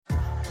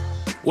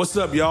What's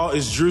up, y'all?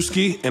 It's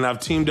Drewski, and I've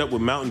teamed up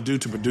with Mountain Dew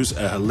to produce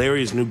a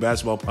hilarious new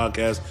basketball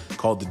podcast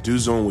called The Dew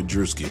Zone with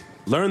Drewski.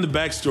 Learn the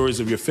backstories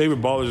of your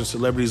favorite ballers and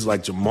celebrities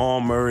like Jamal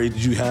Murray.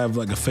 Did you have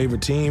like a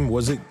favorite team?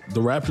 Was it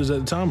the Raptors at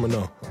the time or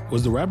no?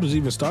 Was the Raptors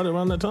even started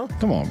around that time?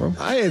 Come on, bro.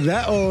 I ain't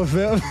that old,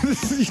 fam.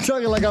 You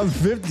talking like I'm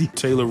 50.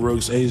 Taylor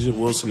Rooks, Asia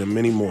Wilson, and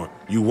many more.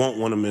 You won't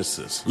want to miss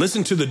this.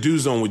 Listen to The Dew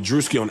Zone with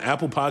Drewski on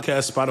Apple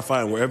Podcasts,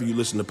 Spotify, and wherever you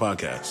listen to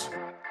podcasts.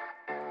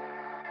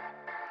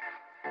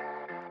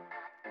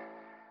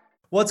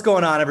 What's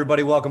going on,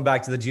 everybody? Welcome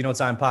back to the Geno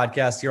Time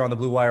Podcast here on the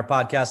Blue Wire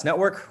Podcast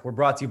Network. We're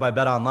brought to you by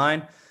Bet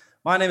Online.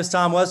 My name is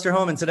Tom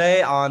Westerholm, and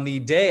today, on the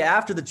day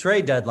after the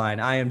trade deadline,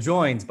 I am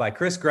joined by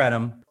Chris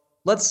Grenham.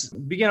 Let's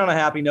begin on a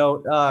happy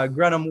note.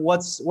 Grenham,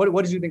 what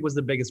did you think was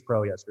the biggest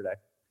pro yesterday?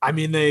 I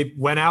mean, they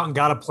went out and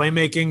got a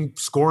playmaking,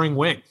 scoring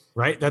wing,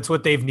 right? That's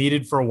what they've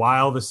needed for a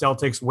while. The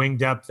Celtics' wing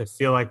depth, I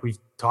feel like we've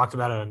talked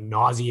about it a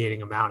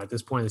nauseating amount at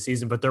this point in the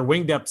season, but their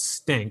wing depth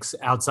stinks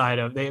outside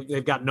of –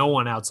 they've got no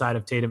one outside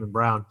of Tatum and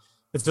Brown.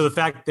 And so the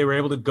fact that they were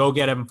able to go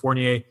get Evan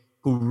Fournier,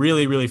 who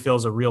really, really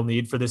feels a real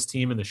need for this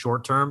team in the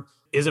short term,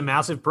 is a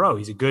massive pro.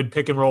 He's a good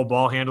pick and roll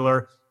ball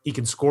handler. He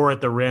can score at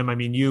the rim. I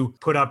mean, you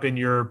put up in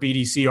your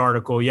BDC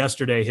article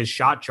yesterday his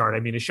shot chart. I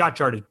mean, his shot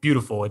chart is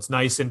beautiful. It's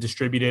nice and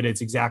distributed.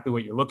 It's exactly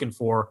what you're looking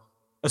for,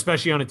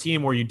 especially on a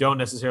team where you don't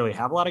necessarily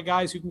have a lot of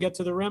guys who can get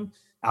to the rim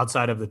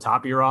outside of the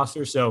top of your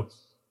roster. So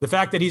the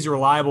fact that he's a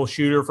reliable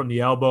shooter from the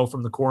elbow,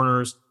 from the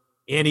corners,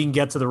 and he can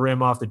get to the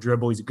rim off the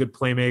dribble, he's a good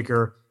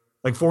playmaker.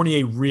 Like,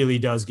 Fournier really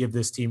does give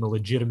this team a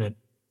legitimate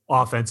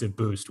offensive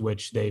boost,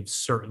 which they've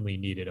certainly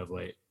needed of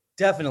late.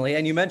 Definitely.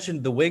 And you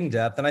mentioned the wing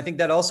depth, and I think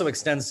that also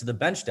extends to the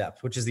bench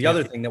depth, which is the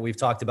other thing that we've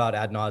talked about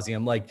ad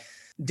nauseum. Like,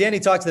 Danny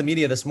talked to the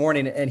media this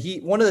morning, and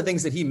one of the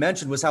things that he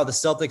mentioned was how the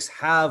Celtics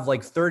have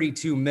like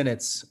 32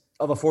 minutes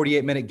of a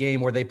 48-minute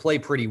game where they play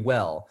pretty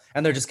well,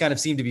 and there just kind of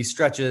seem to be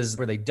stretches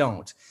where they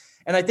don't.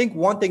 And I think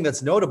one thing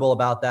that's notable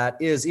about that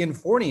is in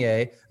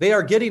Fournier, they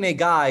are getting a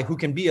guy who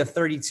can be a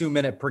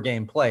 32-minute per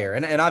game player.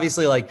 And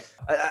obviously, like,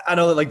 I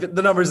know that like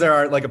the numbers there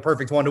aren't like a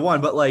perfect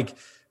one-to-one, but like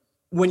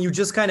when you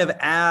just kind of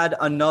add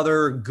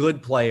another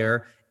good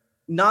player,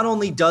 not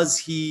only does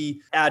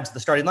he add to the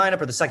starting lineup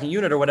or the second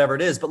unit or whatever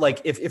it is, but like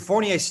if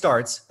Fournier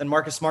starts, then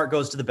Marcus Smart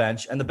goes to the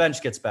bench and the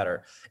bench gets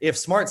better. If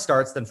Smart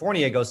starts, then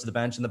Fournier goes to the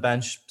bench and the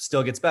bench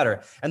still gets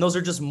better. And those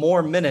are just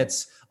more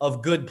minutes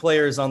of good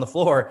players on the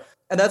floor.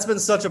 And that's been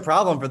such a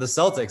problem for the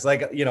Celtics.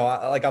 Like, you know,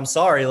 like, I'm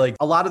sorry, like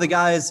a lot of the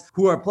guys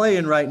who are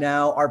playing right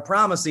now are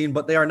promising,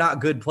 but they are not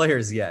good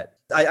players yet.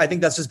 I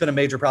think that's just been a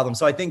major problem.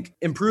 So I think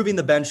improving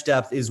the bench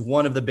depth is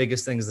one of the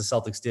biggest things the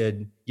Celtics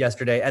did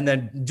yesterday. And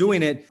then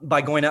doing it by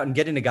going out and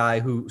getting a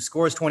guy who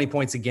scores 20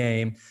 points a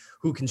game,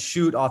 who can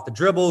shoot off the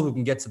dribble, who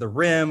can get to the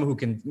rim, who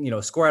can, you know,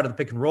 score out of the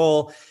pick and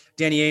roll.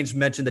 Danny Ainge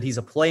mentioned that he's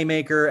a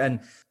playmaker, and,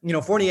 you know,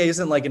 Fournier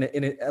isn't like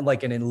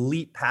an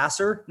elite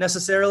passer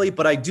necessarily,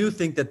 but I do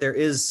think that there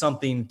is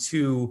something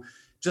to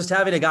just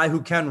having a guy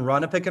who can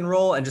run a pick and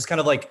roll and just kind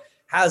of like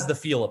has the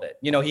feel of it.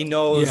 You know, he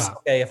knows,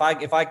 okay, if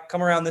I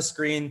come around this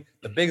screen,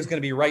 the big is going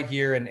to be right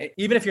here. And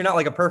even if you're not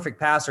like a perfect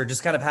passer,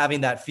 just kind of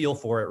having that feel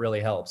for it really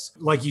helps.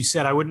 Like you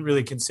said, I wouldn't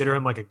really consider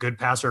him like a good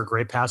passer or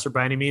great passer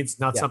by any means.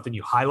 Not something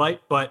you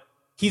highlight, but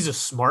he's a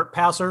smart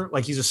passer.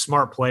 Like, he's a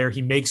smart player.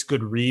 He makes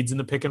good reads in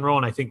the pick and roll.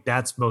 And I think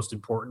that's most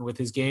important with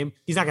his game.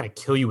 He's not going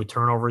to kill you with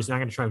turnovers. He's not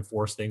going to try and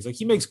force things. Like,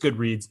 he makes good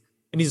reads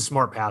and he's a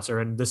smart passer.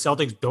 And the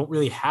Celtics don't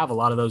really have a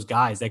lot of those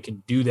guys that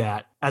can do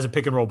that as a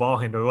pick and roll ball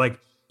handler. Like,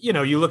 you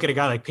know, you look at a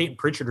guy like Peyton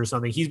Pritchard or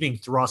something, he's being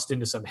thrust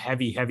into some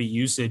heavy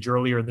usage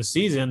earlier in the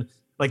season.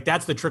 Like,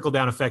 that's the trickle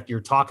down effect you're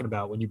talking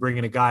about when you bring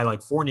in a guy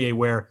like Fournier,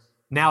 where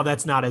now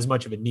that's not as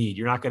much of a need.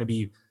 You're not going to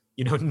be,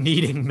 you know,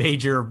 needing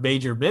major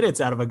minutes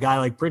out of a guy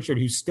like Pritchard,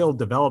 who's still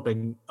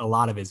developing a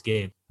lot of his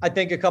game. I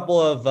think a couple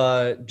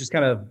of just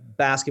kind of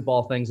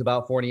basketball things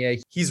about Fournier.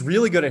 He's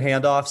really good at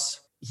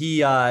handoffs.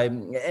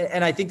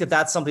 And I think that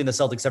that's something the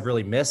Celtics have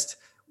really missed,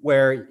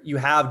 where you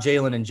have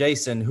Jalen and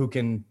Jason who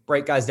can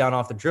break guys down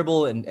off the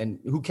dribble and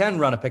who can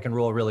run a pick and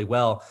roll really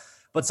well.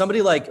 But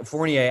somebody like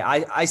Fournier,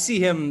 I see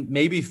him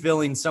maybe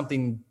filling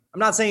something.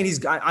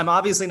 I'm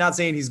obviously not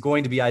saying he's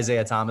going to be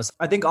Isaiah Thomas.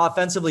 I think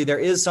offensively there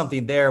is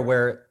something there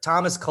where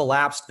Thomas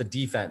collapsed the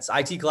defense.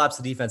 IT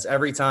collapsed the defense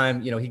every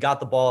time, you know, he got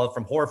the ball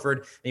from Horford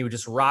and he would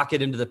just rock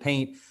it into the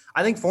paint.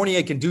 I think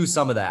Fournier can do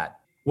some of that.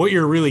 What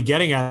you're really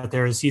getting at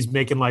there is he's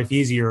making life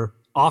easier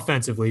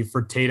offensively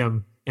for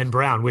Tatum and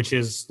Brown, which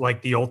is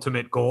like the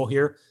ultimate goal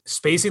here.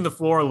 Spacing the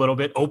floor a little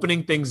bit,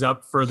 opening things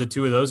up for the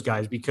two of those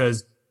guys,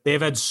 because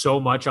they've had so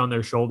much on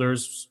their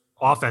shoulders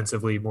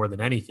offensively more than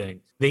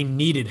anything. They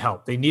needed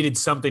help. They needed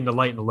something to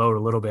lighten the load a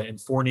little bit. And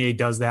Fournier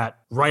does that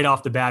right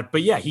off the bat.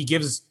 But yeah, he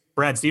gives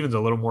Brad Stevens a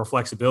little more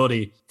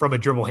flexibility from a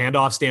dribble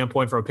handoff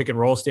standpoint, from a pick and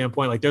roll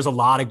standpoint. Like, there's a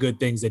lot of good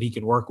things that he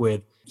can work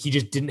with. He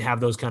just didn't have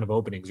those kind of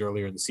openings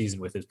earlier in the season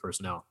with his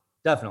personnel.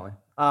 Definitely.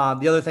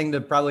 The other thing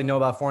to probably know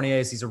about Fournier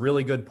is he's a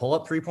really good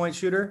pull-up three-point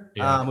shooter,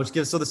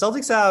 so the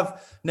Celtics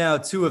have now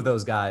two of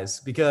those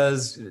guys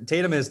because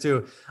Tatum is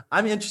too.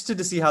 I'm interested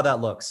to see how that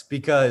looks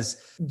because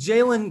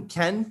Jalen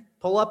can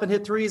pull up and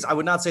hit threes. I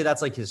would not say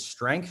that's like his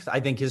strength. I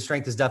think his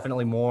strength is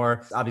definitely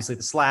more obviously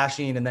the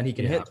slashing, and then he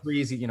can hit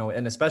threes,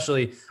 and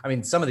especially, I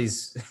mean, some of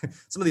these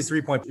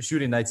 3-point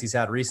shooting nights he's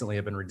had recently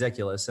have been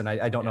ridiculous. And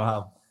I don't know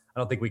how, I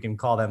don't think we can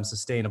call them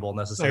sustainable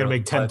necessarily. They're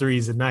going to make 10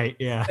 threes a night.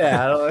 Yeah.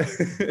 Yeah.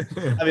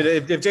 I mean,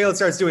 if Jalen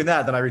starts doing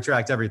that, then I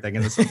retract everything,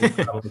 and this is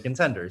probably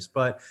contenders.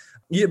 But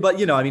I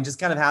mean, just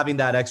kind of having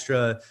that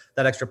extra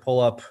pull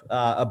up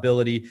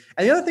ability.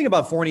 And the other thing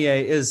about Fournier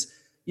is,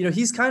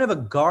 he's kind of a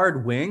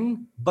guard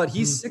wing, but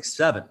he's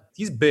 6'7".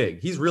 He's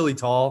big. He's really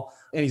tall,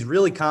 and he's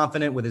really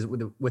confident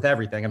with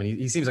everything. I mean,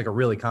 he seems like a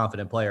really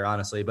confident player,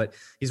 honestly, but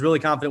he's really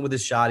confident with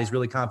his shot. He's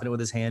really confident with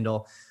his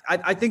handle.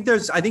 I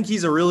think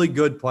he's a really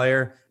good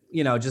player.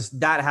 Just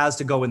that has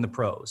to go in the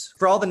pros.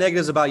 For all the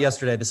negatives about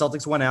yesterday, the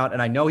Celtics went out,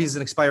 and I know he's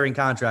an expiring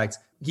contract.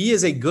 He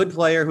is a good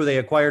player who they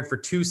acquired for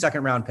 2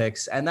 second-round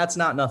picks, and that's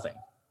not nothing.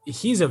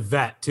 He's a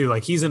vet too.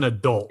 Like, he's an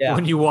adult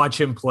when you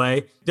watch him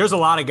play. There's a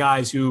lot of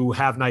guys who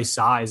have nice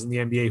size in the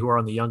NBA who are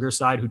on the younger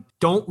side who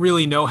don't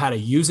really know how to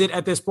use it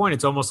at this point.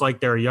 It's almost like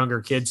they're a younger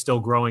kid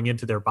still growing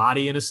into their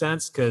body in a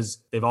sense, because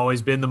they've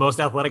always been the most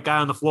athletic guy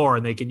on the floor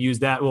and they can use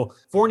that. Well,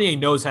 Fournier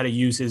knows how to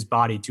use his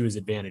body to his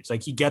advantage.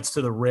 Like, he gets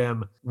to the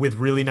rim with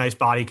really nice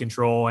body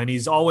control, and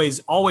he's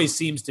always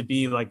seems to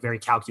be like very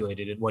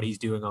calculated in what he's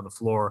doing on the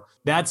floor.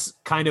 That's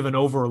kind of an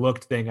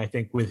overlooked thing, I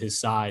think, with his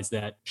size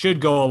that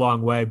should go a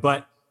long way.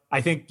 But I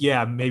think,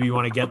 maybe you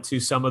want to get to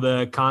some of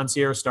the cons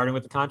here, starting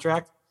with the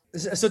contract.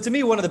 So to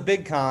me, one of the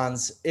big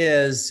cons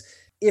is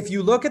if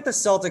you look at the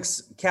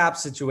Celtics cap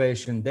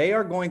situation, they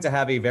are going to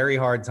have a very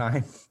hard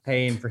time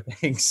paying for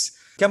things.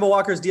 Kemba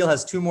Walker's deal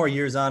has 2 more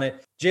years on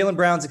it. Jaylen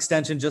Brown's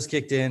extension just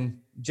kicked in.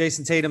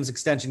 Jason Tatum's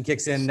extension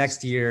kicks in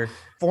next year.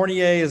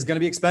 Fournier is going to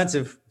be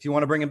expensive if you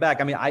want to bring him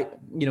back. I mean,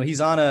 he's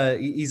on a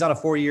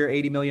 4-year,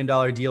 $80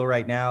 million deal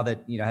right now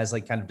that, has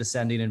like kind of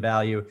descending in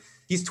value.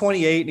 He's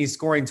 28 and he's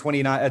scoring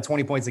 20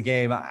 points a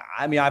game.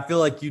 I mean, I feel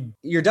like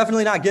you're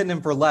definitely not getting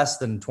him for less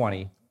than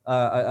 20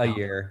 a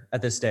year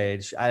at this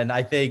stage. And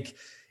I think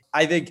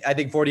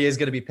Fournier is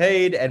going to be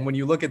paid. And when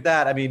you look at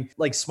that, I mean,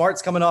 like,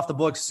 Smart's coming off the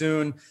books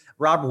soon.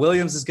 Robert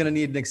Williams is going to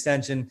need an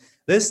extension.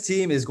 This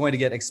team is going to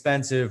get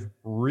expensive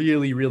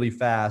really, really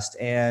fast.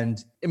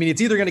 And I mean, it's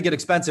either going to get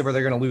expensive or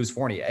they're going to lose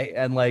Fournier.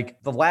 And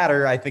like, the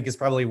latter, I think, is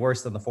probably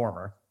worse than the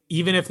former.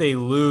 Even if they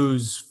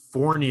lose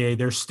Fournier,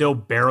 they're still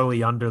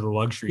barely under the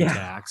luxury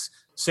tax.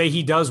 Say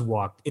he does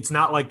walk. It's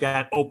not like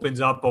that opens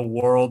up a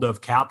world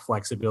of cap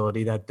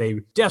flexibility that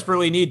they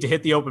desperately need to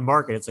hit the open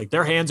market. It's like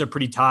their hands are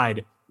pretty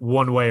tied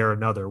one way or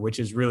another, which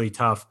is really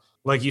tough.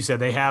 Like you said,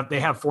 they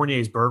have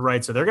Fournier's bird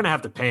rights, so they're going to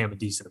have to pay him a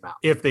decent amount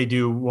if they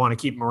do want to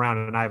keep him around,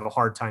 and I have a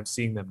hard time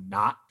seeing them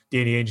not.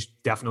 Danny Ainge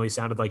definitely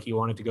sounded like he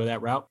wanted to go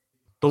that route.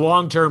 The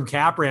long-term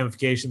cap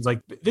ramifications,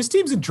 like, this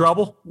team's in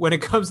trouble when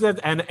it comes to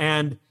that,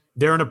 and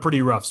they're in a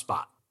pretty rough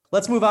spot.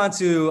 Let's move on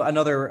to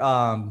another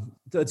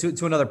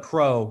to another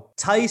pro.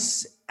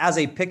 Tice, as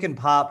a pick and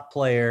pop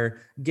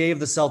player, gave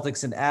the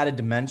Celtics an added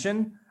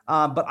dimension,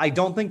 but I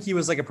don't think he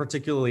was like a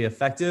particularly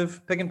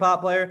effective pick and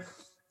pop player.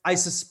 I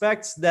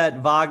suspect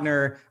that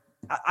Wagner,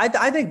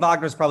 I think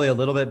Wagner's probably a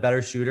little bit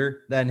better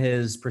shooter than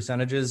his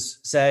percentages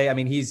say. I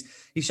mean, he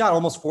shot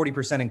almost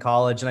 40% in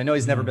college, and I know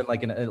he's never been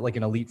like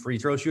an elite free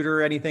throw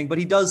shooter or anything, but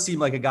he does seem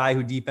like a guy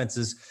who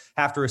defenses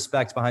have to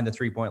respect behind the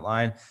 3-point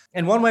line.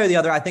 And one way or the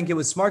other, I think it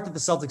was smart that the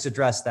Celtics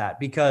addressed that,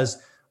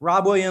 because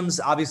Rob Williams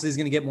obviously is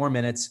going to get more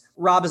minutes.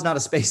 Rob is not a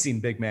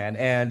spacing big man,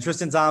 and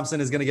Tristan Thompson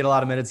is going to get a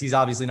lot of minutes. He's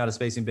obviously not a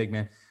spacing big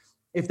man.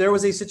 If there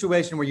was a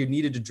situation where you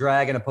needed to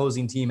drag an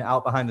opposing team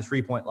out behind the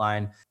 3-point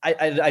line,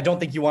 I don't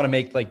think you want to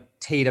make like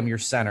Tatum your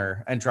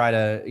center and try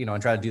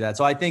to do that.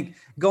 So I think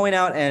going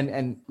out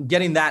and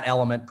getting that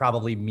element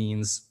probably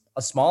means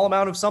a small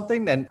amount of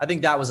something. And I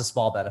think that was a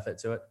small benefit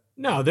to it.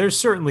 No, there's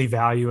certainly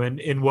value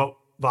in what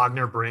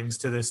Wagner brings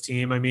to this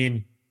team. I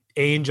mean,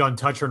 Ainge on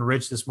Toucher and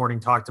Rich this morning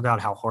talked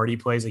about how hard he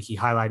plays. Like, he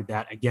highlighted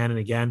that again and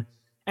again.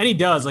 And he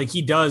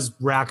does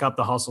rack up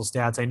the hustle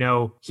stats. I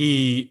know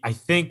I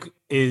think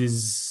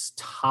is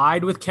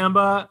tied with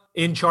Kemba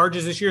in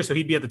charges this year. So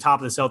he'd be at the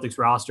top of the Celtics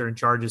roster in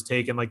charges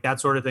taken, like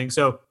that sort of thing.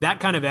 So that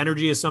kind of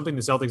energy is something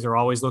the Celtics are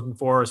always looking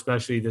for,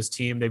 especially this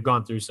team. They've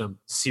gone through some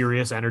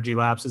serious energy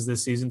lapses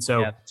this season.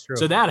 So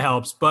that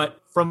helps.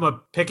 But from a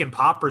pick and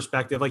pop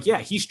perspective,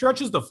 he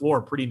stretches the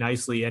floor pretty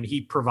nicely and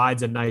he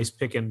provides a nice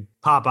pick and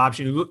pop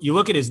option. You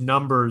look at his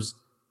numbers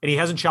and he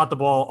hasn't shot the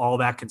ball all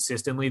that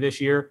consistently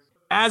this year.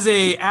 As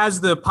the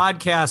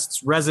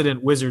podcast's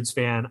resident Wizards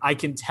fan, I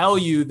can tell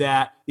you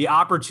that the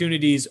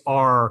opportunities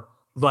are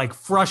like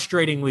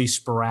frustratingly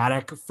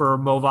sporadic for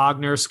Mo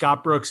Wagner.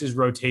 Scott Brooks'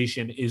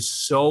 rotation is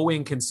so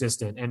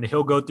inconsistent, and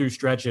he'll go through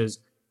stretches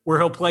where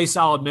he'll play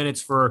solid minutes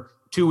for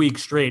 2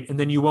 weeks straight, and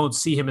then you won't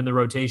see him in the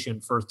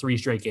rotation for 3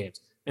 straight games.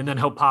 And then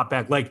he'll pop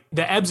back. Like,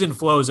 the ebbs and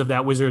flows of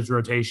that Wizards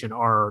rotation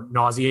are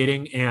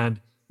nauseating,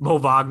 and Mo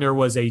Wagner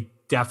was a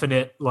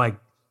definite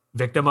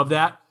victim of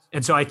that.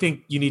 And so I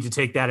think you need to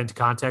take that into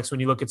context when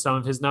you look at some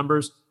of his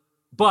numbers.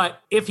 But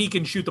if he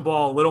can shoot the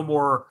ball a little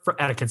more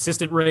at a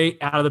consistent rate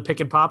out of the pick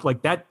and pop,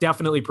 that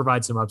definitely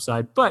provides some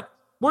upside. But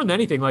more than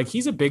anything, like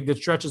he's a big that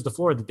stretches the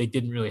floor that they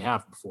didn't really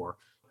have before.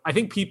 I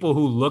think people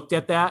who looked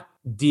at that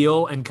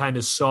deal and kind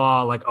of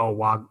saw like, oh,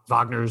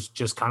 Wagner's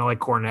just kind of like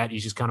Kornet.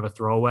 He's just kind of a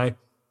throwaway.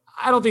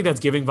 I don't think that's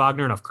giving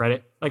Wagner enough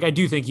credit. Like, I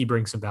do think he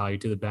brings some value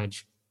to the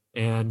bench,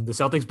 and the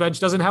Celtics bench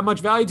doesn't have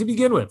much value to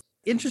begin with.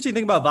 Interesting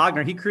thing about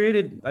Wagner, he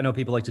created, I know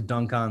people like to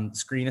dunk on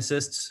screen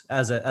assists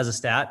as a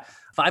stat,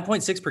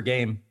 5.6 per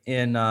game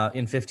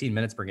in 15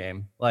 minutes per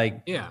game.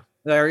 Like, yeah.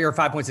 Or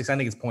 5.6, I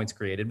think it's points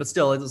created, but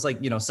still, it's like,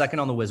 second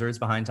on the Wizards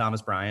behind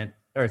Thomas Bryant,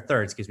 or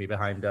third,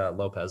 behind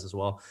Lopez as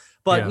well.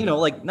 But,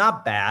 like,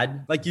 not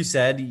bad. Like you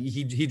said,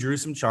 he drew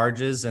some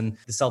charges, and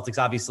the Celtics,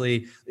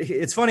 obviously,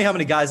 it's funny how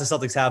many guys the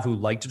Celtics have who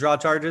like to draw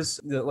charges.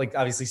 Like,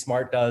 obviously,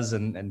 Smart does,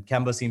 and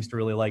Kemba seems to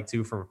really like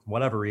to for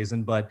whatever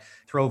reason, but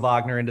throw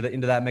Wagner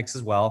into that mix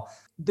as well.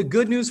 The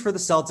good news for the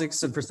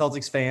Celtics and for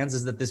Celtics fans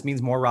is that this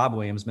means more Rob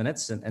Williams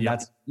minutes. And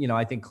that's,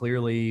 I think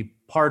clearly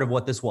part of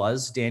what this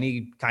was.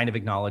 Danny kind of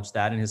acknowledged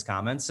that in his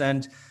comments.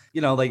 And,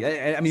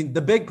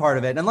 the big part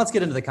of it, and let's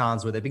get into the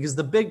cons with it, because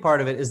the big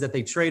part of it is that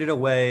they traded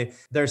away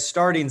their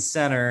starting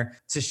center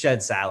to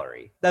shed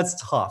salary.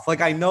 That's tough.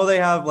 Like, I know they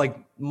have like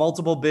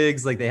multiple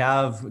bigs, like they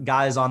have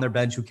guys on their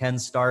bench who can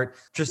start.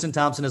 Tristan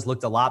Thompson has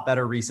looked a lot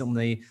better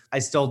recently. I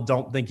still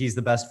don't think he's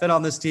the best fit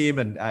on this team.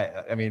 And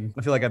I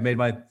feel like I've made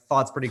my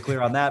thoughts pretty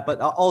clear on that, but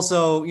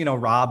also,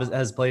 Rob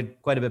has played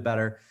quite a bit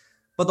better.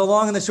 But the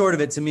long and the short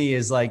of it to me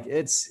is like,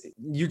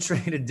 you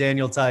traded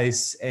Daniel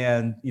Theis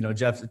and,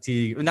 Jeff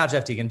Teague and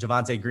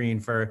Javonte Green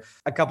for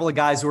a couple of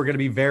guys who are going to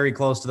be very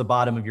close to the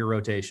bottom of your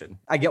rotation.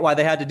 I get why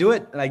they had to do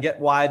it, and I get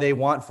why they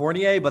want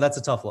Fournier, but that's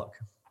a tough look.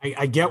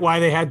 I get why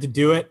they had to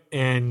do it.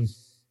 And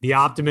the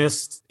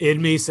optimist in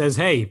me says,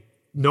 hey,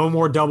 no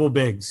more double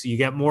bigs. You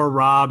get more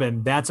Rob,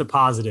 and that's a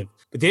positive.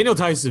 But Daniel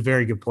Theis is a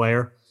very good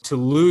player. To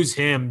lose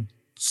him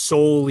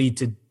solely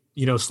to,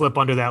 slip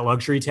under that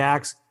luxury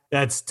tax,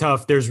 that's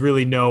tough. There's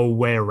really no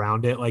way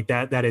around it. Like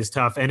that is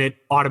tough. And it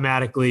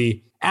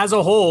automatically, as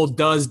a whole,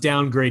 does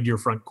downgrade your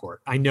front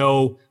court. I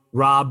know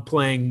Rob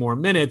playing more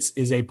minutes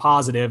is a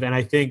positive, and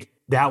I think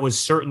that was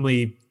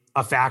certainly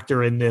a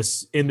factor in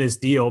this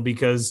deal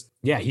because,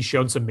 he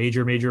showed some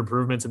major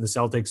improvements, and the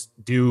Celtics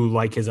do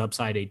like his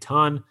upside a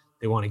ton.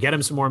 They want to get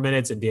him some more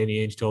minutes, and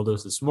Danny Ainge told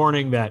us this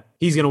morning that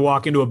he's going to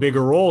walk into a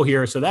bigger role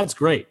here, so that's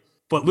great.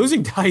 But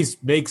losing Theis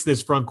makes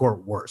this front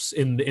court worse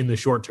in the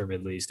short term,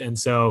 at least. And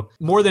so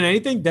more than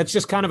anything, that's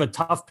just kind of a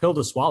tough pill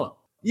to swallow.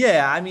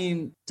 Yeah,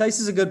 Theis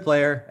is a good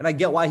player, and I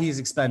get why he's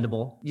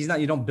expendable. You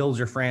don't build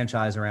your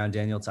franchise around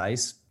Daniel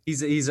Theis.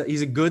 He's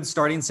a good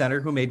starting center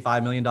who made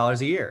 $5 million a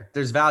year.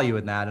 There's value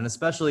in that. And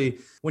especially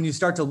when you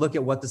start to look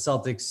at what the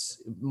Celtics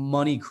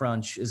money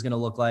crunch is going to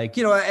look like,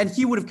 and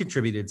he would have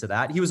contributed to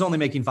that. He was only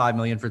making $5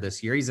 million for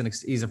this year. He's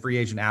a free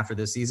agent after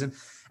this season.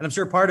 And I'm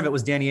sure part of it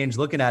was Danny Ainge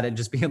looking at it and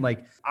just being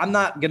like, I'm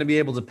not going to be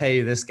able to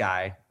pay this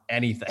guy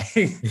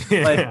anything.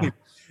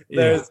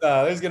 There's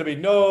going to be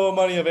no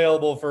money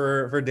available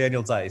for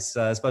Daniel Theis,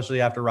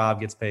 especially after Rob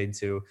gets paid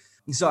too.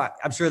 So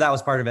I'm sure that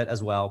was part of it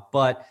as well.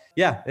 But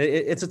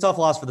it's a tough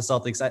loss for the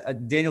Celtics.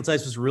 Daniel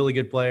Theis was a really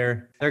good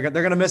player. They're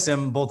going to miss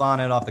him both on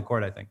and off the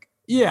court, I think.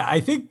 Yeah, I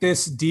think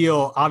this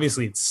deal,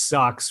 obviously it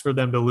sucks for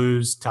them to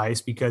lose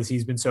Theis because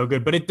he's been so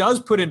good, but it does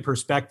put in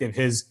perspective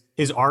his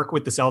arc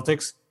with the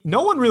Celtics.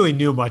 No one really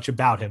knew much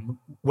about him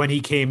when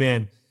he came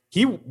in.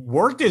 He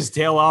worked his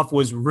tail off,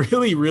 was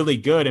really, really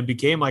good, and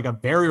became like a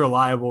very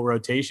reliable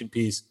rotation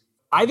piece.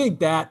 I think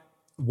that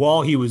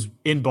while he was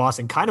in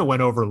Boston kind of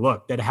went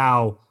overlooked at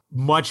how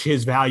much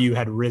his value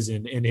had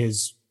risen in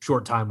his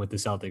short time with the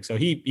Celtics. So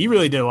he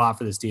really did a lot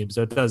for this team.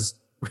 So it does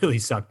really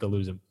suck to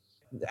lose him.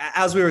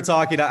 As we were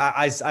talking,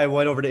 I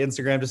went over to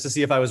Instagram just to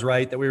see if I was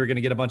right that we were going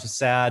to get a bunch of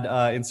sad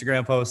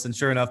Instagram posts. And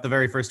sure enough, the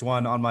very first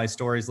one on my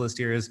stories list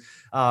here is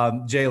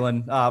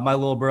Jalen, my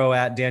little bro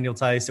at Daniel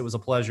Theis. It was a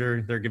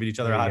pleasure. They're giving each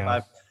other a high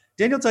five.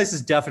 Daniel Theis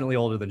is definitely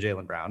older than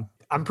Jaylen Brown.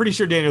 I'm pretty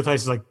sure Daniel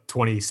Theis is like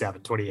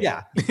 27, 28.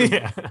 Yeah.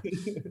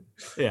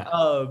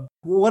 Yeah.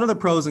 What other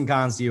pros and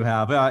cons do you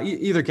have?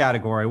 Either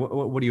category.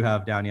 What do you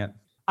have down yet?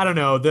 I don't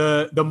know.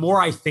 The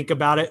more I think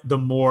about it, the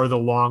more the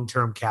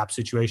long-term cap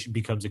situation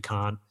becomes a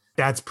con.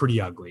 That's pretty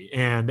ugly.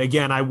 And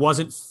again, I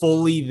wasn't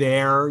fully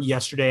there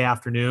yesterday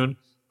afternoon,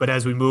 but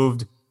as we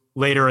moved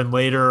later and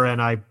later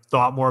and I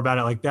thought more about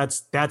it, like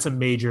that's a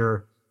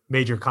major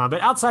con.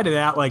 But outside of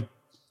that, like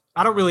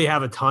I don't really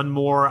have a ton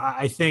more.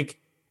 I think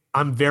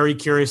I'm very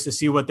curious to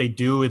see what they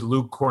do with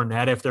Luke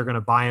Kornet, if they're going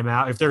to buy him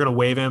out, if they're going to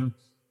waive him,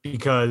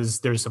 because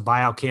there's some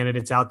buyout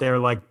candidates out there.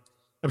 Like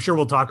I'm sure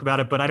we'll talk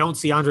about it, but I don't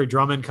see Andre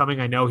Drummond coming.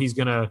 I know he's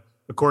going to,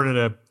 according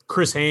to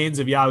Chris Haynes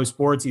of Yahoo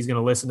Sports, he's going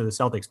to listen to the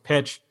Celtics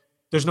pitch.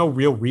 There's no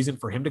real reason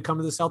for him to come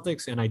to the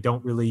Celtics, and I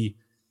don't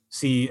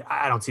see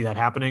that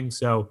happening.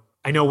 So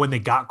I know when they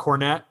got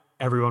Kornet,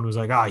 everyone was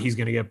like, he's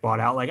going to get bought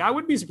out. Like I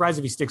wouldn't be surprised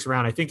if he sticks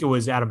around. I think it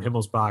was Adam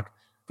Himmelsbach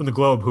from the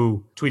Globe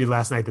who tweeted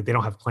last night that they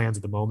don't have plans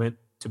at the moment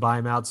to buy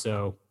him out.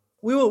 So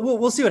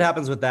we'll see what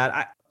happens with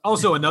that.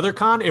 Also, another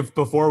con,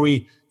 before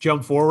we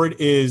jump forward,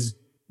 is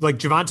like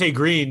Javonte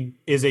Green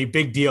is a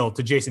big deal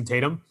to Jason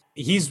Tatum.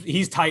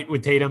 he's tight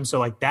with Tatum, so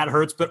like that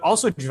hurts. But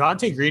also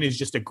Javonte Green is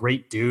just a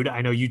great dude.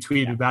 I know you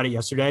tweeted about it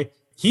yesterday.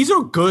 He's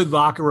a good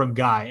locker room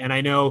guy, and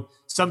I know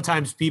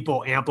sometimes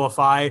people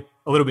amplify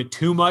a little bit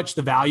too much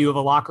the value of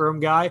a locker room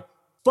guy.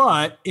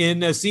 But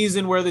in a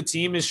season where the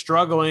team is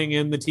struggling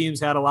and the team's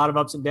had a lot of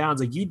ups and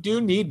downs, like you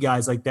do need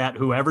guys like that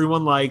who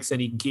everyone likes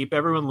and he can keep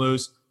everyone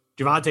loose.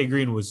 Javonte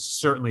Green was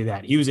certainly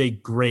that. He was a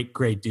great,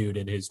 great dude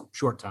in his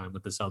short time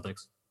with the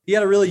Celtics. He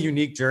had a really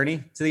unique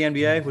journey to the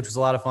NBA, which was a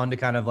lot of fun to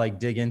kind of like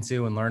dig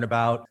into and learn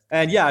about.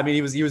 And yeah, I mean,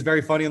 he was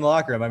very funny in the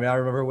locker room. I mean, I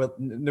remember with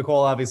Nicole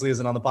obviously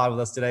isn't on the pod with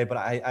us today,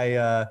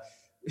 but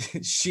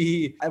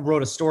she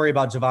wrote a story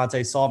about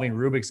Javonte solving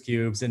Rubik's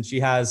Cubes, and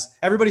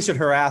everybody should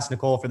harass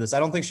Nicole for this. I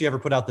don't think she ever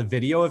put out the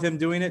video of him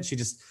doing it. She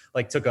just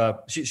like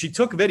she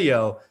took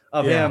video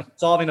of him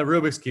solving a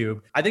Rubik's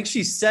Cube. I think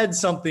she said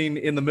something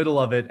in the middle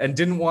of it and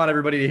didn't want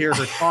everybody to hear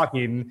her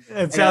talking.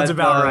 It sounds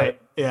about right.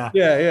 Yeah.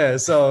 Yeah.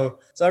 So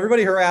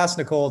everybody harass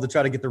Nicole to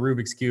try to get the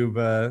Rubik's Cube.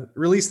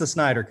 Release the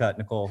Snyder cut,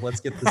 Nicole. Let's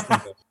get this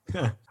thing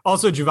going.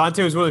 Also,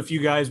 Javonte was one of the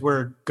few guys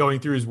where going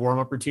through his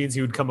warm-up routines,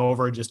 he would come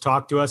over and just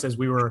talk to us as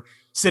we were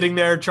sitting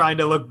there trying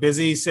to look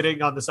busy,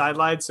 sitting on the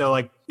sidelines. So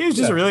like, he was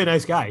just a really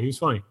nice guy. He was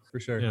funny. For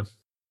sure. Yeah.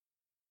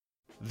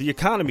 The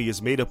economy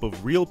is made up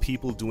of real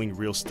people doing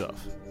real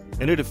stuff,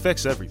 and it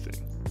affects everything.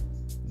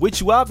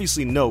 Which you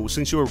obviously know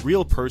since you're a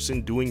real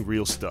person doing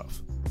real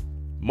stuff.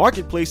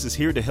 Marketplace is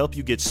here to help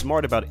you get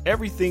smart about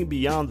everything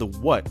beyond the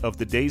what of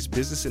the day's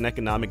business and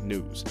economic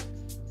news.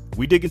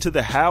 We dig into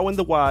the how and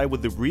the why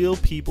with the real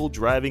people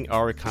driving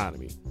our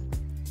economy.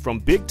 From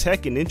big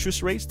tech and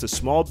interest rates to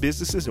small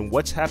businesses and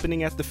what's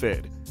happening at the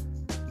Fed,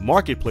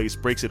 Marketplace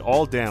breaks it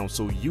all down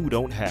so you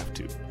don't have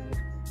to.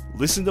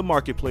 Listen to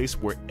Marketplace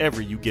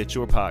wherever you get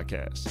your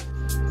podcasts.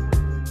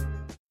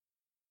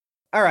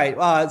 All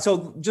right.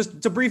 So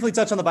just to briefly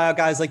touch on the buyout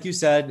guys, like you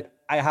said,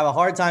 I have a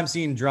hard time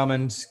seeing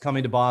Drummond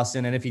coming to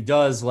Boston. And if he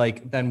does,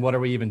 like, then what are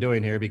we even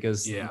doing here?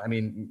 Because I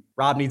mean,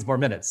 Rob needs more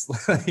minutes.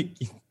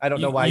 I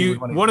don't know why you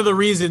would want to. One of the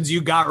reasons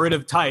you got rid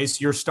of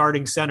Tice, your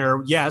starting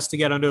center, yes, to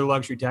get under the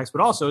luxury tax, but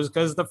also is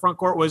because the front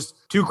court was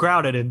too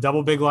crowded and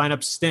double big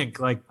lineups stink.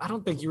 Like, I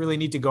don't think you really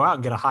need to go out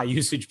and get a high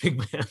usage big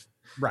man.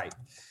 Right.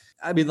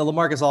 I mean, the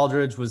LaMarcus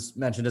Aldridge was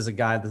mentioned as a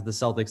guy that the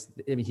Celtics,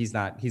 I mean,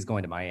 he's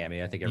going to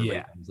Miami. I think everybody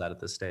knows that at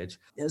this stage.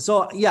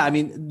 So, yeah, I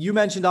mean, you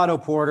mentioned Otto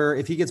Porter.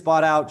 If he gets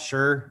bought out,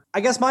 sure. I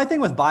guess my thing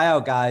with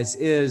buyout guys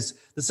is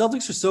the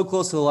Celtics are so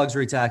close to the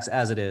luxury tax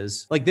as it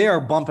is. Like, they are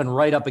bumping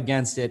right up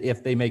against it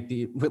if they make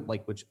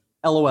which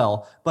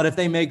LOL. But if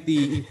they make the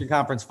Eastern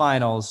Conference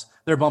Finals,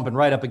 they're bumping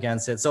right up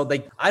against it. So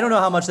I don't know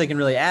how much they can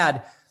really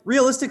add.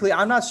 Realistically,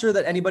 I'm not sure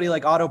that anybody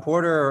like Otto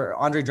Porter or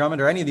Andre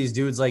Drummond or any of these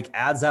dudes like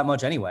adds that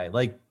much anyway.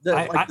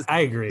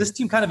 I agree. This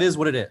team kind of is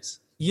what it is.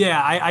 Yeah,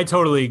 I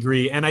totally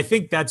agree. And I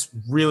think that's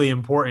really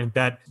important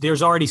that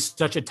there's already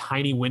such a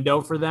tiny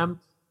window for them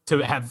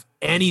to have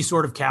any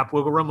sort of cap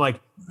wiggle room. Like,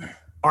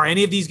 are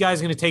any of these guys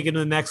going to take it to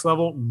the next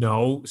level?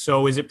 No.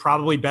 So is it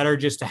probably better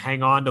just to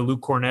hang on to Luke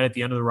Cornett at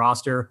the end of the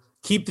roster,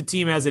 keep the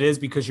team as it is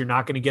because you're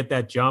not going to get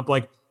that jump?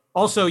 Like,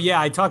 also, yeah,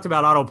 I talked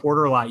about Otto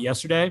Porter a lot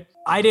yesterday.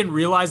 I didn't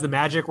realize the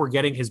Magic were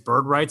getting his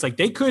bird rights. Like,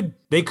 they could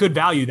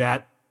value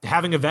that.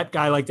 Having a vet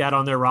guy like that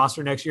on their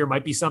roster next year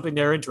might be something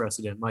they're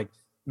interested in. Like,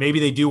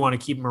 maybe they do want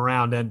to keep him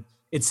around. And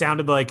it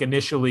sounded like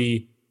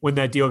initially when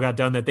that deal got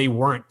done that they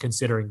weren't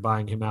considering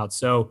buying him out.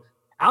 So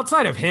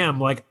outside of him,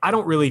 like, I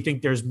don't really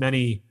think there's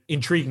many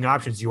intriguing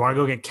options. You want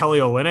to go get Kelly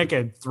Olynyk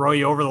and throw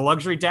you over the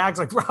luxury tax?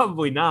 Like,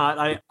 probably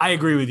not. I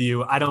agree with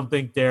you. I don't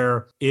think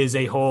there is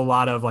a whole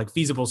lot of like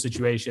feasible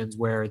situations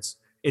where it's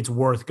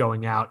worth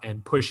going out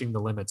and pushing the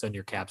limits on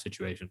your cap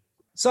situation.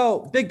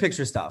 So big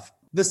picture stuff.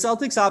 The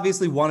Celtics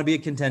obviously want to be a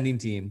contending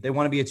team. They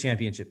want to be a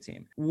championship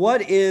team.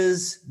 What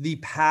is the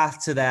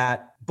path to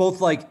that?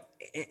 Both like,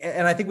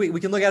 and I think we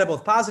can look at it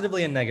both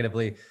positively and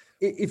negatively.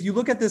 If you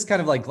look at this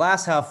kind of like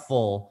glass half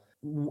full,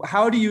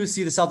 how do you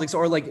see the Celtics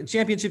or like a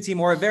championship team,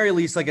 or at very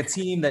least like a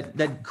team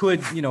that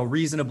could,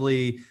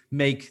 reasonably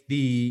make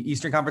the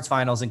Eastern Conference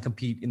Finals and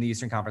compete in the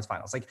Eastern Conference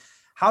Finals? Like,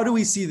 how do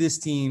we see this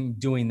team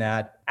doing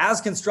that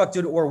as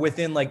constructed or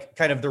within like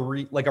kind of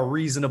a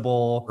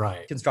reasonable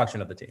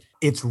construction of the team?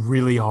 It's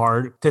really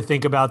hard to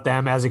think about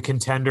them as a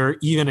contender,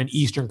 even an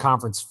Eastern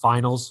Conference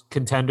Finals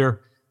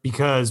contender,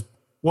 because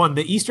one,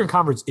 the Eastern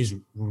Conference is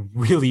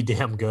really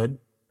damn good,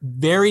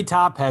 very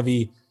top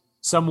heavy.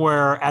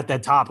 Somewhere at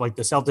that top, like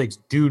the Celtics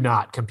do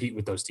not compete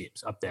with those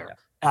teams up there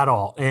at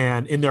all.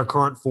 And in their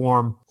current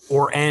form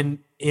or in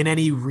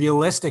any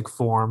realistic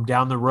form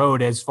down the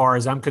road, as far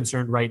as I'm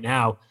concerned right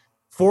now,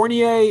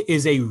 Fournier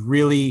is a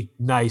really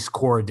nice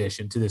core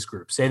addition to this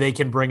group. Say they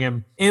can bring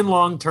him in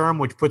long-term,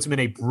 which puts him in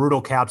a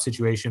brutal cap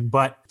situation,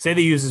 but say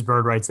they use his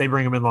bird rights, they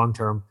bring him in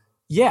long-term.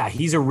 Yeah,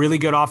 he's a really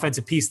good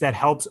offensive piece that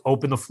helps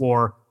open the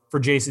floor for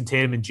Jason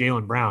Tatum and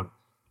Jaylen Brown.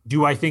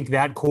 Do I think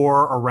that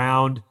core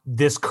around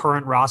this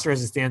current roster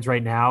as it stands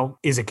right now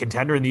is a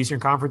contender in the Eastern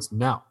Conference?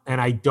 No. And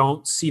I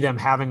don't see them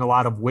having a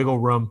lot of wiggle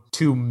room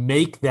to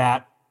make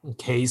that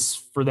case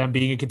for them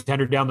being a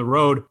contender down the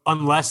road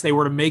unless they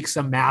were to make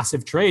some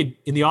massive trade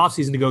in the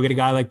offseason to go get a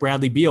guy like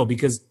Bradley Beal,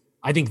 because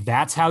I think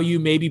that's how you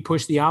maybe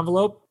push the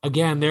envelope.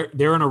 Again,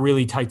 they're in a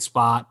really tight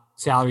spot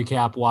salary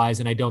cap wise,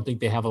 and I don't think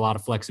they have a lot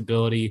of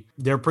flexibility.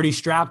 They're pretty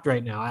strapped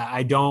right now.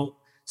 I don't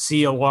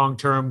see a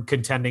long-term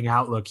contending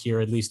outlook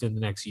here, at least in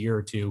the next year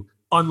or two,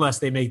 unless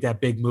they make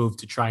that big move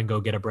to try and go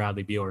get a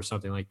Bradley Beal or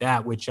something like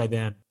that, which I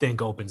then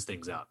think opens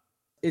things up.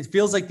 It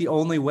feels like the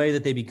only way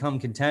that they become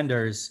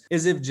contenders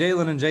is if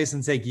Jalen and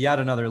Jason take yet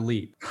another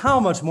leap. How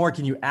much more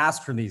can you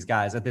ask from these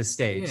guys at this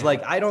stage? Yeah.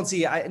 Like, I don't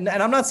see, and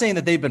I'm not saying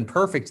that they've been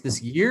perfect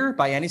this year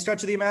by any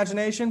stretch of the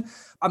imagination.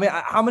 I mean,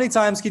 how many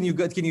times can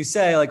you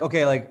say like,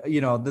 okay, like, you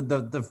know,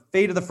 the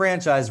fate of the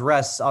franchise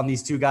rests on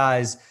these two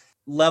guys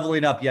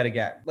leveling up yet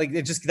again? Like,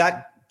 it just,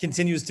 that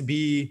continues to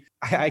be,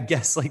 I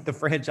guess, like the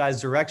franchise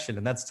direction,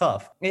 and that's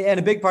tough. And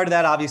a big part of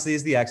that obviously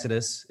is the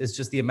exodus. It's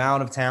just the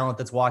amount of talent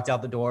that's walked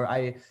out the door.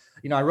 I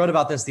wrote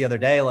about this the other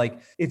day. Like,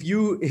 if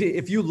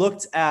you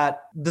looked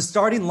at the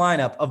starting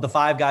lineup of the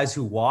 5 guys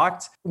who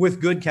walked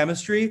with good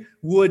chemistry,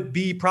 would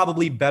be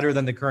probably better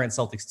than the current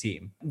Celtics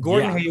team.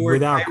 Gordon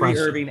Hayward, Kyrie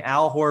Irving,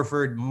 Al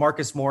Horford,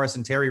 Marcus Morris,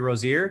 and Terry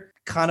Rozier.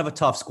 Kind of a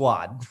tough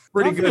squad.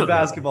 Pretty good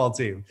basketball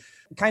team.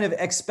 Kind of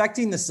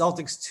expecting the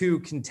Celtics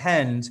to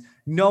contend,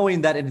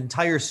 knowing that an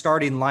entire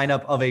starting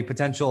lineup of a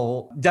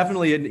potential,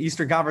 definitely an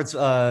Eastern Conference,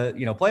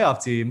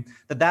 playoff team,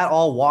 that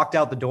all walked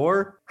out the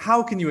door.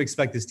 How can you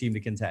expect this team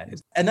to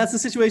contend? And that's the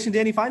situation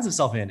Danny finds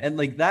himself in. And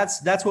like,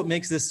 that's what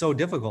makes this so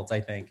difficult,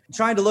 I think.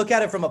 Trying to look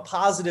at it from a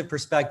positive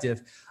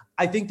perspective,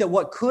 I think that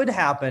what could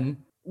happen,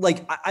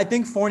 like, I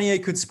think Fournier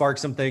could spark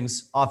some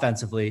things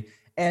offensively.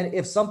 And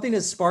if something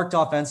is sparked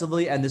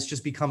offensively and this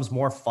just becomes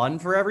more fun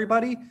for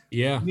everybody,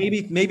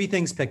 maybe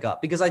things pick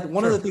up. Because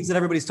one of the things that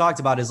everybody's talked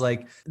about is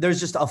like, there's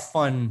just a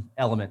fun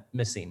element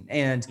missing.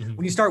 And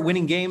when you start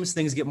winning games,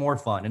 things get more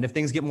fun. And if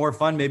things get more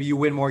fun, maybe you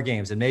win more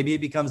games. And maybe it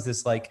becomes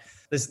this like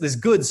this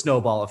good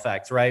snowball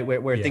effect, right?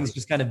 Where things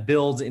just kind of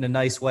build in a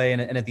nice way.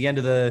 And at the end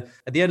of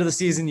the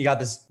season, you got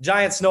this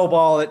giant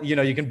snowball that, you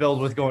know, you can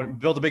build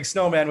a big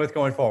snowman with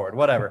going forward,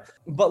 whatever.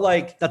 But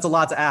like, that's a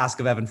lot to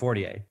ask of Evan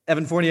Fournier.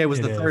 Evan Fournier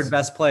was the third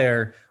best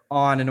player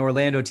on an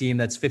Orlando team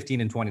that's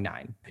 15-29.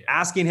 Yeah.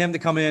 Asking him to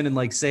come in and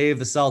like save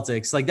the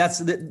Celtics, like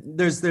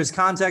there's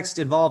context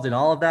involved in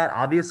all of that.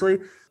 Obviously,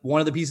 one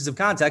of the pieces of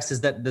context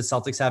is that the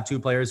Celtics have 2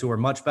 players who are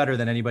much better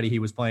than anybody he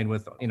was playing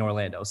with in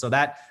Orlando. So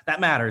that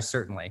matters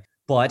certainly.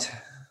 But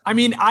I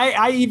mean,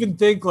 I even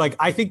think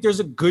I think there's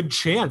a good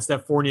chance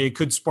that Fournier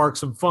could spark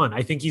some fun.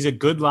 I think he's a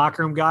good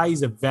locker room guy.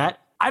 He's a vet.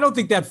 I don't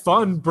think that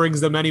fun brings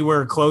them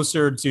anywhere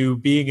closer to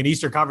being an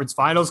Eastern Conference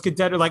Finals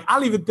contender. Like, I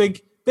don't even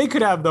think they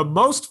could have the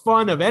most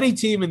fun of any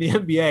team in the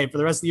NBA for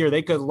the rest of the year.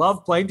 They could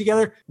love playing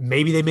together.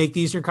 Maybe they make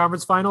the Eastern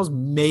Conference Finals.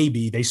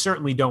 Maybe. They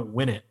certainly don't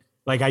win it.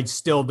 Like, I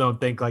still don't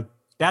think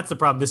that's the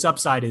problem. This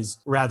upside is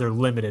rather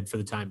limited for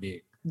the time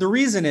being. The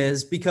reason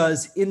is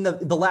because in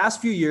the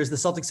last few years, the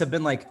Celtics have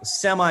been like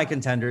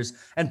semi-contenders.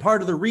 And part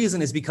of the reason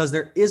is because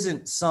there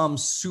isn't some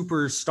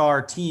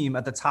superstar team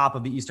at the top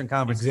of the Eastern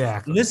Conference.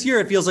 Exactly. And this year,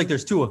 it feels like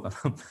there's 2 of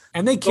them.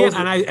 And they can't,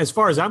 as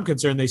far as I'm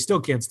concerned, they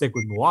still can't stick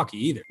with Milwaukee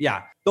either.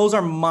 Yeah, those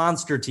are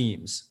monster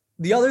teams.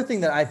 The other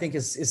thing that I think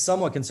is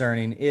somewhat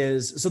concerning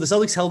is, so the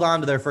Celtics held on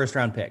to their first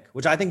round pick,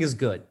 which I think is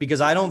good, because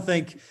I don't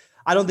think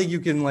you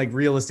can like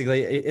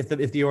realistically, if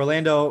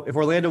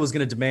Orlando was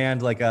going to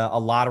demand like a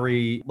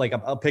lottery, like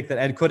a pick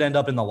that could end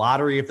up in the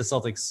lottery if the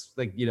Celtics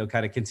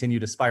kind of continue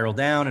to spiral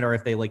down, or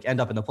if they like end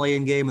up in the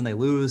play-in game and they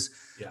lose,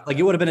 like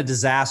it would have been a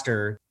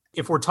disaster.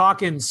 If we're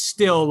talking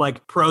still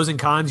like pros and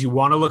cons, you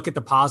want to look at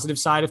the positive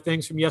side of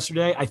things from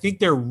yesterday. I think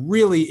there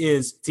really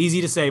is. It's easy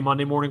to say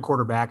Monday morning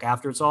quarterback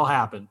after it's all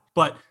happened,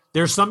 but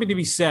there's something to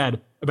be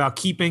said about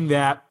keeping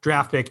that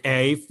draft pick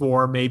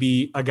for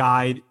maybe a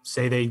guy,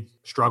 say they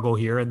struggle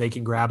here and they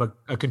can grab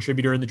a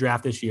contributor in the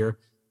draft this year,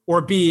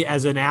 or B,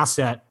 as an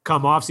asset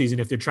come off season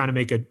if they're trying to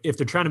make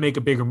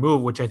a bigger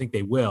move, which I think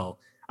they will.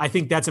 I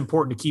think that's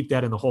important to keep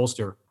that in the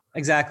holster.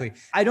 Exactly.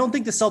 I don't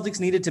think the Celtics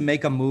needed to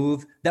make a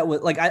move that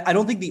would I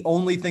don't think the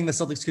only thing the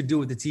Celtics could do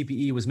with the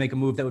TPE was make a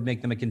move that would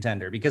make them a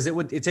contender, because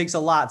it takes a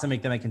lot to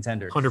make them a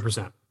contender.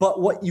 100%. But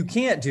what you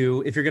can't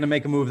do if you're going to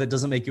make a move that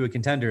doesn't make you a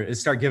contender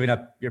is start giving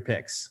up your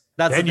picks.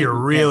 Then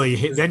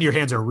your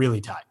hands are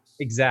really tied.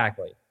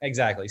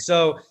 Exactly.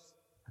 So,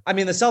 I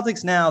mean, the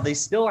Celtics now, they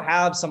still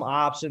have some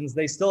options.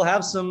 They still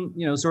have some,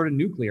 sort of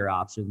nuclear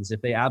options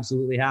if they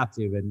absolutely have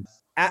to. And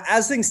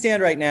as things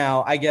stand right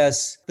now, I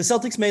guess the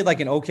Celtics made like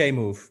an okay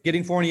move.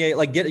 Getting Fournier,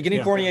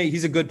 Fournier,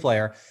 he's a good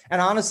player.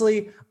 And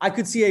honestly, I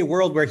could see a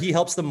world where he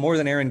helps them more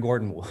than Aaron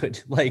Gordon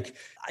would.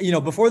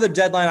 Before the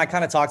deadline, I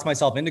kind of talked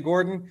myself into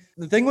Gordon.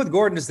 The thing with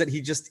Gordon is that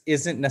he just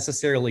isn't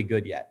necessarily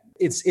good yet.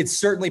 It's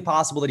certainly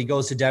possible that he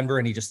goes to Denver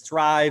and he just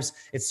thrives.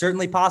 It's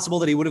certainly possible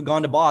that he would have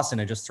gone to Boston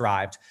and just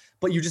thrived.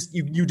 But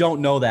you don't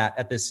know that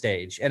at this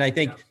stage. And I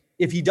think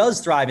if he does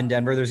thrive in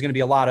Denver, there's going to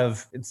be a lot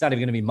of, it's not even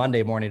going to be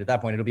Monday morning at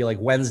that point. It'll be like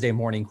Wednesday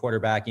morning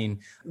quarterbacking,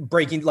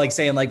 breaking, like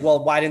saying like,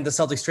 well, why didn't the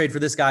Celtics trade for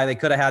this guy? They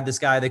could have had this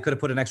guy. They could have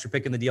put an extra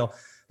pick in the deal.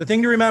 The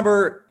thing to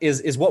remember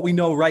is what we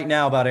know right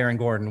now about Aaron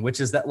Gordon, which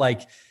is that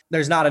like,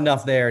 there's not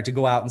enough there to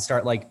go out and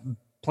start like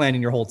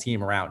planning your whole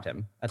team around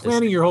him.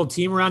 Your whole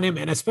team around him,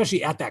 and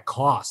especially at that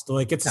cost.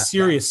 Like it's a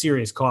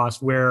serious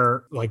cost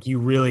where like you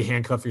really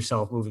handcuff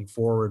yourself moving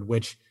forward,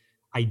 which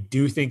I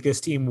do think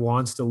this team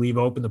wants to leave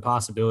open the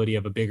possibility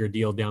of a bigger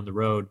deal down the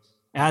road,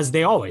 as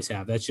they always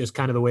have. That's just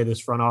kind of the way this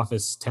front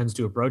office tends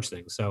to approach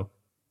things. So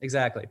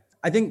exactly.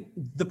 I think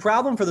the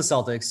problem for the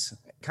Celtics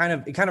kind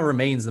of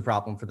remains the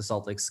problem for the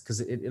Celtics,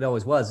 because it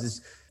always was,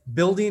 is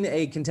building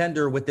a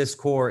contender with this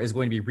core is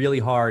going to be really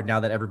hard now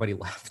that everybody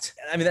left.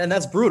 I mean, and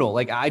that's brutal.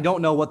 Like, I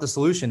don't know what the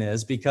solution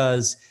is,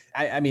 because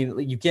I mean,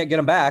 you can't get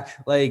them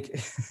back.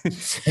 Like,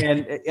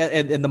 and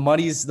the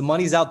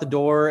money's out the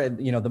door,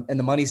 and you know,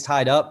 the money's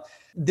tied up.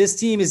 This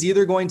team is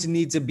either going to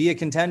need to be a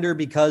contender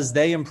because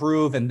they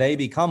improve and they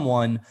become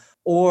one,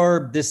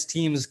 or this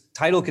team's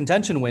title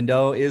contention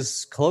window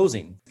is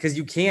closing, because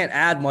you can't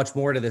add much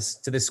more to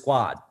this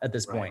squad at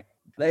this point.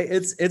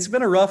 It's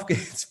been a rough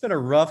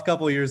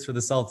couple of years for the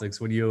Celtics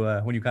when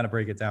you kind of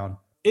break it down.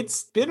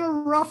 It's been a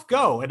rough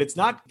go, and it's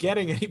not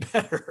getting any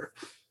better.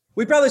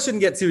 We probably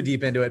shouldn't get too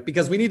deep into it,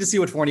 because we need to see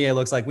what Fournier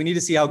looks like. We need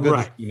to see how good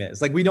the team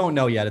is. Like, we don't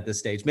know yet at this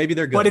stage. Maybe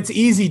they're good. But it's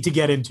easy to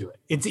get into it.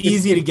 It's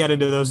easy to get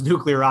into those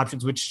nuclear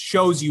options, which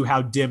shows you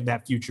how dim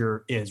that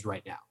future is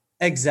right now.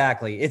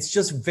 Exactly. It's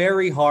just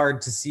very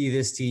hard to see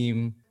this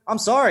team. I'm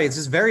sorry. It's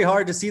just very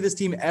hard to see this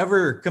team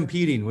ever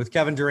competing with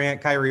Kevin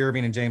Durant, Kyrie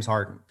Irving, and James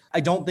Harden. I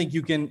don't think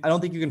you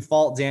can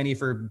fault Danny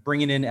for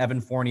bringing in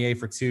Evan Fournier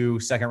for 2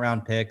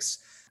 second-round picks.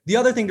 The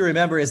other thing to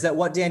remember is that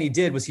what Danny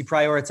did was he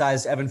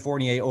prioritized Evan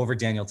Fournier over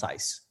Daniel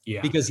Tice,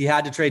 because he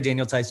had to trade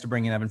Daniel Tice to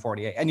bring in Evan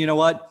Fournier. And you know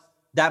what?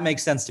 That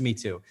makes sense to me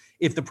too.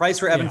 If the price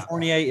for Evan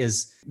Fournier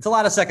it's a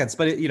lot of seconds,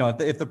 but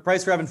if the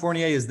price for Evan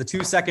Fournier is the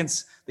 2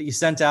 seconds that you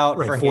sent out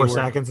for 4 Hayward,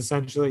 seconds,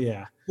 essentially.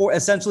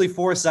 Essentially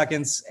 4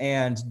 seconds.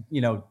 And,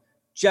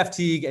 Jeff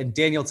Teague and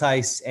Daniel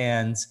Tice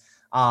and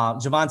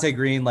Javonte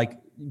Green, like,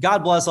 God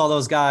bless all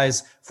those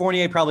guys.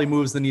 Fournier probably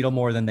moves the needle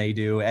more than they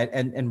do.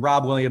 And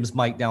Rob Williams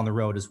might down the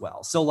road as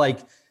well. So, like,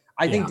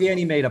 I think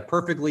Danny made a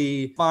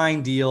perfectly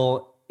fine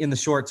deal in the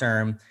short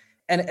term.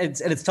 And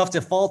it's tough to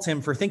fault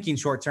him for thinking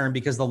short term,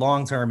 because the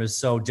long term is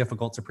so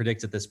difficult to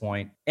predict at this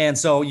point. And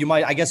so you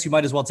might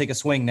as well take a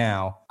swing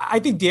now. I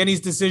think Danny's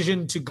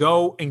decision to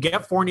go and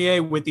get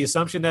Fournier with the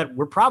assumption that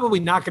we're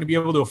probably not going to be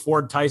able to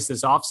afford Tice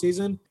this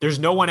offseason. There's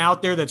no one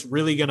out there that's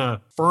really going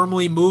to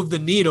firmly move the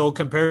needle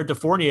compared to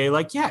Fournier.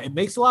 Like, it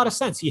makes a lot of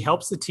sense. He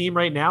helps the team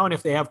right now. And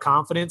if they have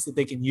confidence that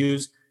they can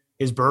use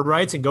his bird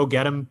rights and go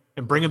get him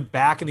and bring him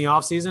back in the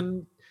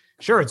offseason,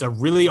 sure, it's a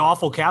really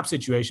awful cap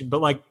situation.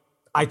 But like,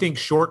 I think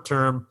short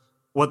term,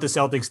 what the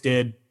Celtics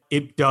did,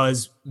 it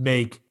does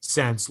make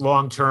sense.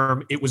 Long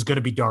term, it was going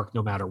to be dark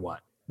no matter what.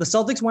 The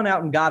Celtics went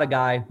out and got a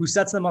guy who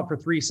sets them up for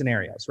 3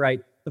 scenarios,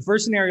 right? The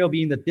first scenario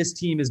being that this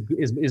team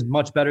is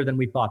much better than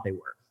we thought they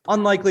were.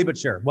 Unlikely, but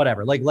sure,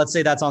 whatever. Like, let's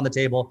say that's on the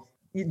table.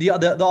 The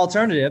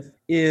alternative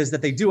is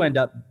that they do end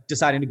up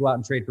deciding to go out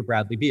and trade for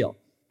Bradley Beal.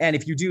 And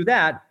if you do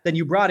that, then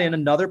you brought in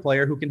another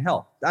player who can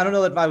help. I don't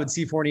know if I would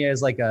see Fournier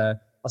as like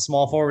a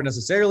small forward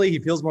necessarily. He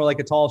feels more like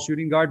a tall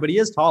shooting guard, but he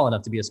is tall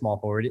enough to be a small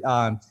forward.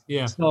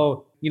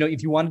 So,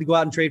 if you wanted to go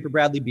out and trade for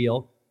Bradley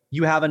Beal,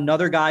 you have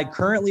another guy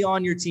currently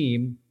on your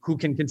team who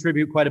can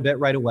contribute quite a bit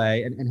right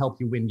away and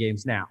help you win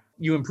games now.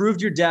 You improved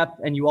your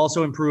depth, and you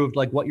also improved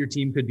like what your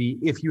team could be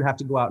if you have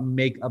to go out and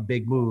make a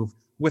big move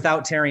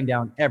without tearing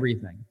down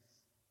everything.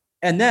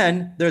 And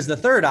then there's the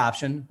third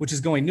option, which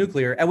is going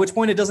nuclear, at which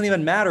point it doesn't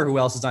even matter who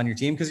else is on your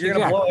team, because you're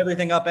going to blow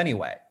everything up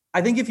anyway.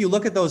 I think if you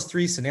look at those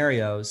 3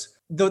 scenarios,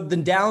 the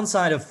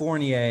downside of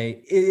Fournier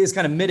is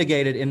kind of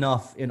mitigated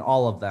enough in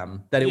all of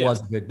them that it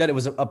was good, that it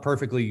was a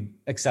perfectly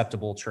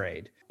acceptable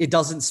trade. It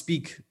doesn't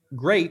speak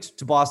great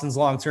to Boston's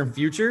long-term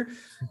future,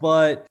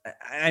 but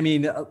I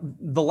mean,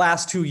 the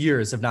last 2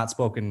 years have not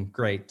spoken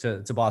great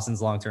to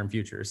Boston's long-term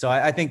future. So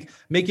I think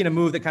making a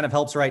move that kind of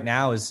helps right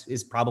now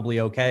is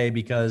probably okay,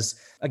 because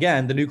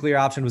again, the nuclear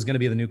option was going to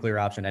be the nuclear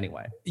option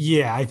anyway.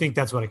 Yeah, I think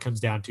that's what it comes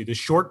down to. The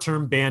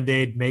short-term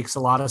Band-Aid makes a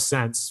lot of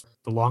sense.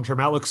 The long-term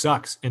outlook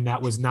sucks, and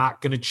that was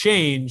not going to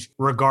change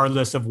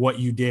regardless of what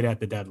you did at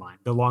the deadline.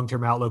 The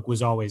long-term outlook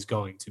was always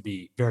going to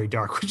be very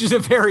dark, which is a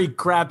very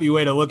crappy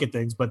way to look at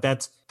things, but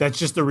that's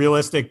just the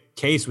realistic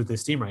case with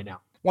this team right now.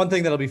 One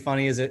thing that'll be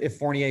funny is if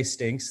Fournier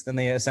stinks, then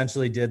they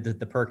essentially did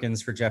the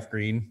Perkins for Jeff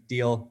Green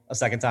deal a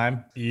second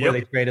time, where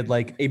they traded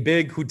like a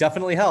big who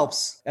definitely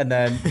helps, and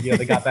then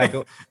they got back.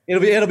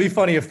 It'll be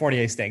funny if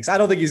Fournier stinks. I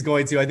don't think he's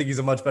going to. I think he's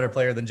a much better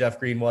player than Jeff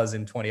Green was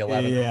in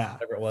 2011. Yeah,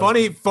 whatever it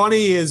was.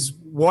 Funny is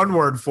one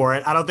word for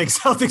it. I don't think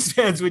Celtics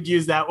fans would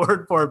use that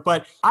word for it,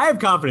 but I have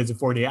confidence in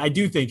Fournier. I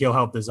do think he'll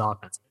help this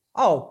offense.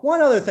 Oh,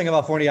 one other thing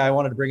about Fournier I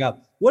wanted to bring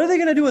up. What are they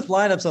going to do with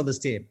lineups on this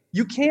team?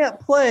 You can't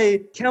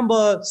play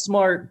Kemba,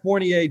 Smart,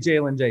 Fournier,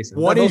 Jalen, Jason.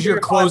 What is your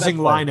closing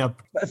lineup?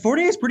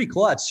 Fournier is pretty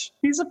clutch.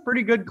 He's a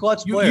pretty good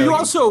clutch player.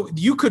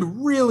 You could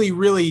really,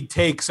 really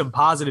take some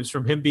positives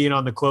from him being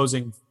on the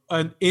closing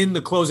in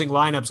the closing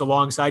lineups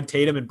alongside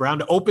Tatum and Brown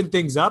to open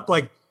things up.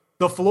 Like,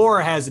 the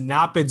floor has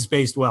not been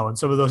spaced well in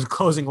some of those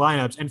closing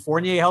lineups, and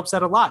Fournier helps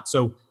that a lot.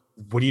 So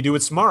what do you do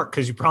with Smart?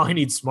 Because you probably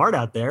need Smart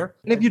out there.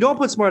 And if you don't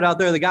put Smart out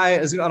there, the guy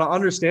is going to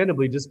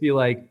understandably just be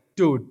like,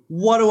 dude,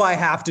 what do I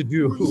have to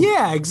do?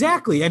 Yeah,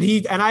 exactly.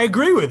 And I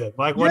agree with it.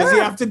 Like, what does he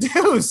have to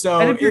do? So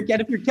and if you're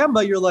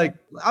Kemba, you're like,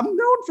 I'm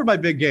known for my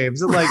big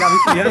games. And like,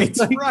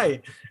 obviously, right,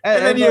 right.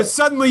 And then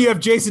suddenly you have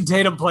Jason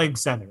Tatum playing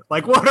center.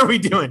 Like, what are we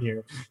doing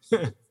here?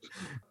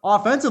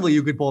 Offensively,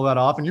 you could pull that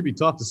off and you'd be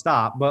tough to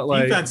stop. But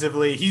like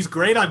defensively, he's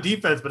great on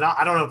defense, but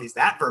I don't know if he's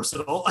that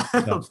versatile.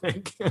 I don't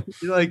think.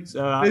 You're like,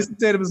 Jason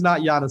Tatum is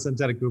not Giannis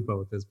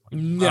Antetokounmpo at this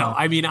point. No,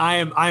 I mean,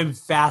 I'm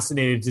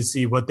fascinated to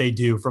see what they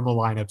do from a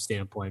lineup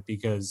standpoint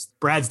because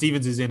Brad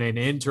Stevens is in an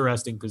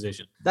interesting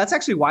position. That's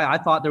actually why I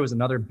thought there was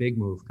another big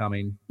move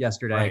coming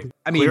yesterday. Right.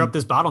 I mean, clear up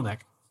this bottleneck.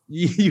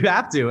 You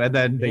have to, and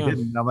then they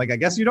didn't. I'm like, I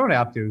guess you don't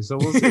have to. So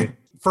we'll see.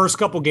 First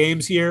couple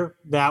games here,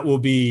 that will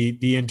be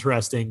the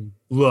interesting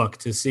look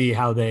to see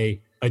how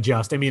they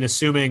adjust. I mean,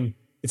 assuming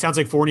it sounds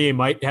like Fournier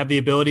might have the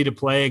ability to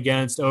play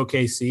against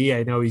OKC.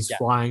 I know he's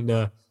flying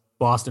to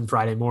Boston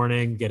Friday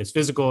morning, get his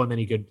physical, and then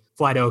he could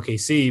fly to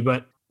OKC.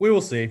 But we will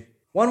see.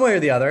 One way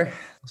or the other.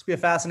 This will be a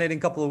fascinating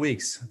couple of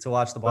weeks to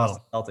watch the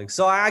Boston Celtics.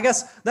 So I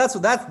guess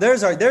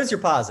there's your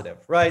positive,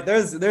 right?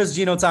 There's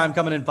Geno time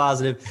coming in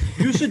positive.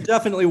 You should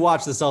definitely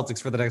watch the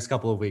Celtics for the next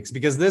couple of weeks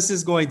because this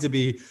is going to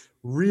be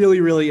really,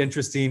 really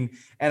interesting.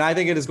 And I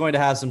think it is going to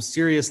have some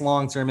serious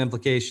long-term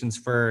implications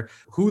for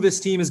who this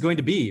team is going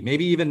to be.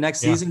 Maybe even next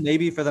season,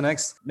 maybe for the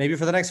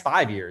next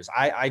 5 years.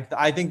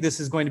 I think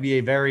this is going to be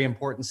a very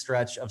important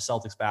stretch of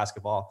Celtics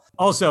basketball.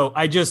 Also,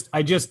 I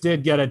just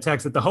did get a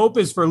text that the hope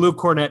is for Luke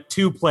Cornett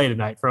to play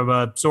tonight from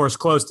a source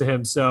close to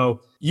him.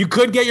 So you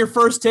could get your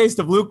first taste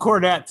of Luke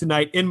Cornett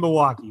tonight in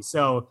Milwaukee.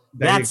 So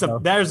there's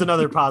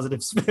another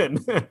positive spin.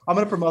 I'm going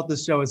to promote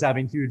this show as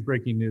having huge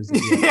breaking news.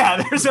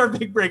 Yeah, there's our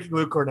big breaking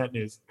Luke Cornett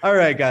news. All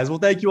right, guys. Well,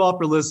 thank you all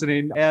for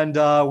listening, and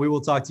we will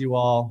talk to you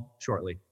all shortly.